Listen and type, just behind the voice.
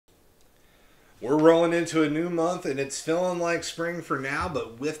We're rolling into a new month and it's feeling like spring for now,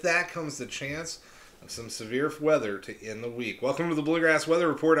 but with that comes the chance of some severe weather to end the week. Welcome to the Bluegrass Weather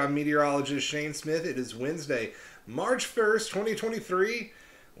Report. I'm Meteorologist Shane Smith. It is Wednesday, March 1st, 2023.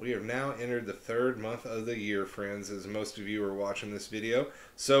 We have now entered the third month of the year, friends, as most of you are watching this video.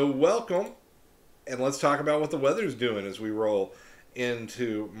 So welcome, and let's talk about what the weather's doing as we roll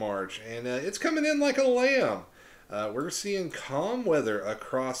into March. And it's coming in like a lamb. We're seeing calm weather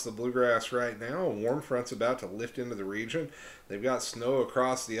across the Bluegrass right now. A warm front's about to lift into the region. They've got snow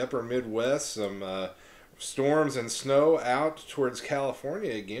across the upper Midwest, some storms and snow out towards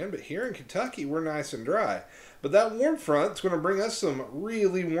California again. But here in Kentucky, we're nice and dry. But that warm front's going to bring us some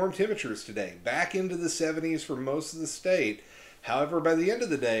really warm temperatures today, back into the 70s for most of the state. However, by the end of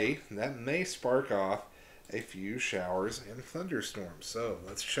the day, that may spark off a few showers and thunderstorms. So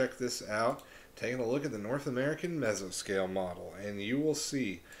let's check this out. Taking a look at the North American mesoscale model, and you will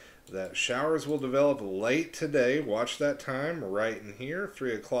see that showers will develop late today. Watch that time right in here.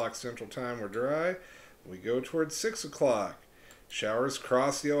 3 o'clock Central Time, we're dry. We go towards 6 o'clock. Showers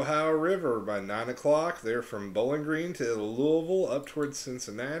cross the Ohio River by 9 o'clock. They're from Bowling Green to Louisville up towards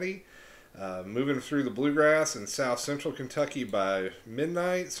Cincinnati. Moving through the Bluegrass in South Central Kentucky by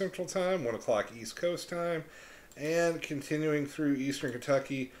midnight Central Time, 1 o'clock East Coast time, and continuing through Eastern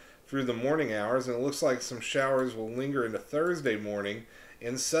Kentucky through the morning hours, and it looks like some showers will linger into Thursday morning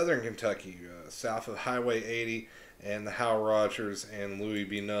in southern Kentucky, south of Highway 80 and the Howell Rogers and Louis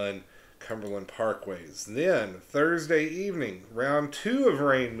B. Nunn Cumberland Parkways. Then, Thursday evening, round 2 of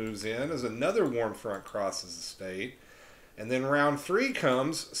rain moves in as another warm front crosses the state. And then round 3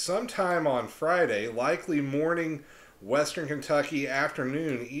 comes sometime on Friday, likely morning western Kentucky,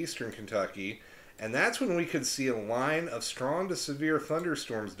 afternoon eastern Kentucky. And that's when we could see a line of strong to severe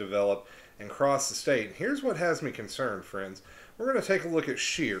thunderstorms develop and cross the state. And here's what has me concerned, friends. We're going to take a look at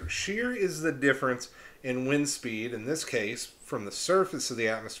shear. Shear is the difference in wind speed, in this case, from the surface of the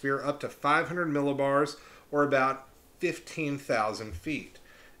atmosphere up to 500 millibars, or about 15,000 feet.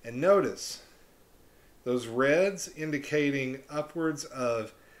 And notice, those reds indicating upwards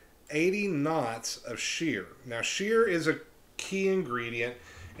of 80 knots of shear. Now, shear is a key ingredient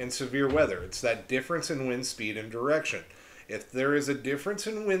in severe weather. It's that difference in wind speed and direction. If there is a difference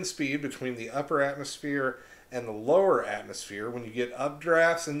in wind speed between the upper atmosphere and the lower atmosphere, when you get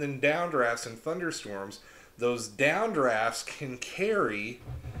updrafts and then downdrafts and thunderstorms, those downdrafts can carry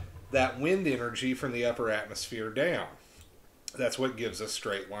that wind energy from the upper atmosphere down. That's what gives us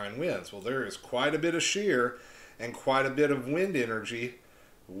straight line winds. Well, there is quite a bit of shear and quite a bit of wind energy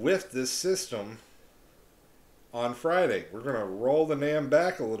with this system on Friday. We're going to roll the NAM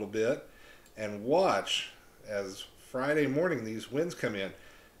back a little bit and watch as Friday morning these winds come in.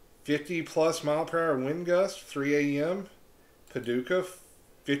 50 plus mile per hour wind gust, 3 a.m. Paducah,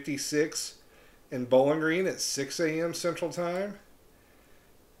 56 in Bowling Green at 6 a.m. Central Time.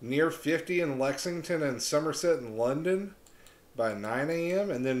 Near 50 in Lexington and Somerset and London by 9 a.m.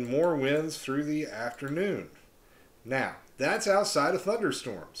 and then more winds through the afternoon. Now, that's outside of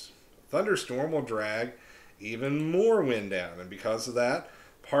thunderstorms. A thunderstorm will drag even more wind down, and because of that,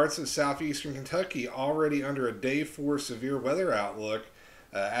 parts of southeastern Kentucky already under a day 4 severe weather outlook.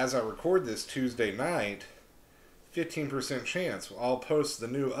 As I record this Tuesday night, 15% chance. I'll post the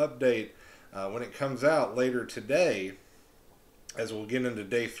new update when it comes out later today, as we'll get into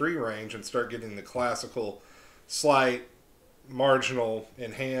day 3 range and start getting the classical slight, marginal,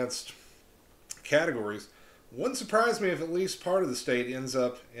 enhanced categories. Wouldn't surprise me if at least part of the state ends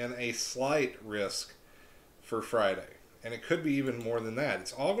up in a slight risk for Friday, and it could be even more than that.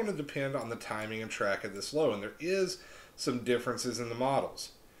 It's all going to depend on the timing and track of this low, and there is some differences in the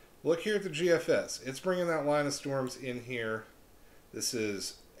models. Look here at the GFS. It's bringing that line of storms in here. This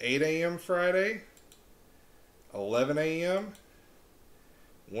is 8 a.m. Friday, 11 a.m.,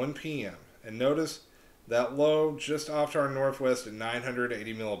 1 p.m. And notice that low just off to our northwest at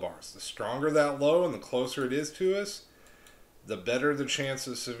 980 millibars. The stronger that low and the closer it is to us, the better the chance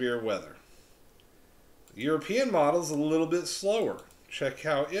of severe weather. The European model is a little bit slower. Check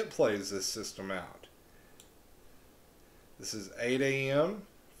how it plays this system out. This is 8 a.m.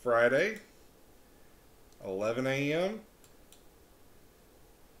 Friday, 11 a.m.,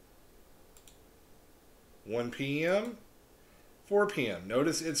 1 p.m., 4 p.m.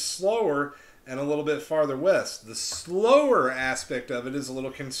 Notice it's slower and a little bit farther west. The slower aspect of it is a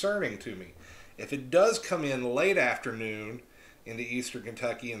little concerning to me. If it does come in late afternoon into eastern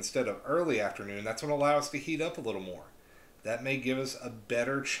Kentucky instead of early afternoon, that's going to allow us to heat up a little more. That may give us a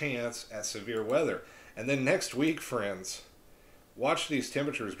better chance at severe weather. And then next week, friends, watch these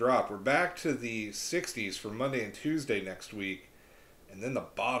temperatures drop. We're back to the 60s for Monday and Tuesday next week. and then the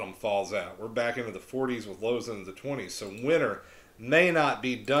bottom falls out. We're back into the 40s with lows into the 20s, so winter may not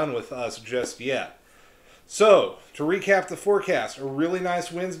be done with us just yet. So, to recap the forecast, a really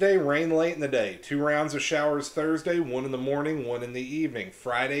nice Wednesday, rain late in the day. 2 rounds of showers Thursday, 1 in the morning, 1 in the evening.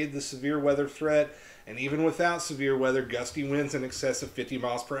 Friday, the severe weather threat, and even without severe weather, gusty winds in excess of 50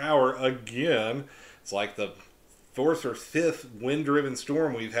 miles per hour again. It's like the 4th or 5th wind-driven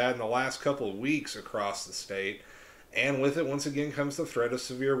storm we've had in the last couple of weeks across the state. And with it, once again, comes the threat of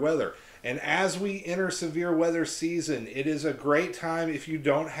severe weather. And as we enter severe weather season, it is a great time, if you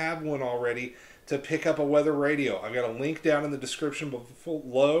don't have one already, to pick up a weather radio. I've got a link down in the description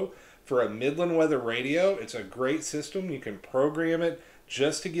below for a Midland weather radio. It's a great system. You can program it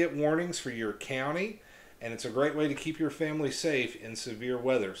just to get warnings for your county, and it's a great way to keep your family safe in severe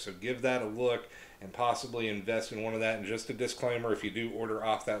weather. So give that a look and possibly invest in one of that. And just a disclaimer, if you do order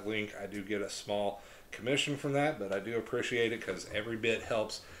off that link, I do get a small commission from that, but I do appreciate it because every bit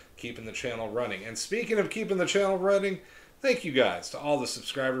helps keeping the channel running. And speaking of keeping the channel running, thank you guys to all the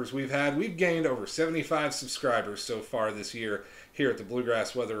subscribers we've had. We've gained over 75 subscribers so far this year here at the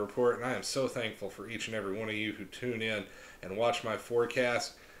Bluegrass Weather Report, and I am so thankful for each and every one of you who tune in and watch my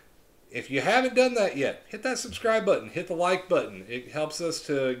forecast. If you haven't done that yet, hit that subscribe button, hit the like button. It helps us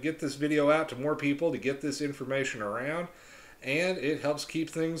to get this video out to more people, to get this information around, and it helps keep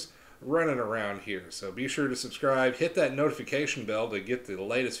things running around here. So be sure to subscribe, hit that notification bell to get the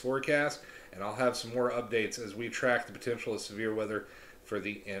latest forecast, and I'll have some more updates as we track the potential of severe weather for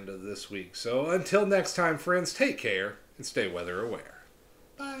the end of this week. So until next time, friends, take care and stay weather aware.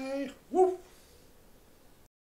 Bye. Woo.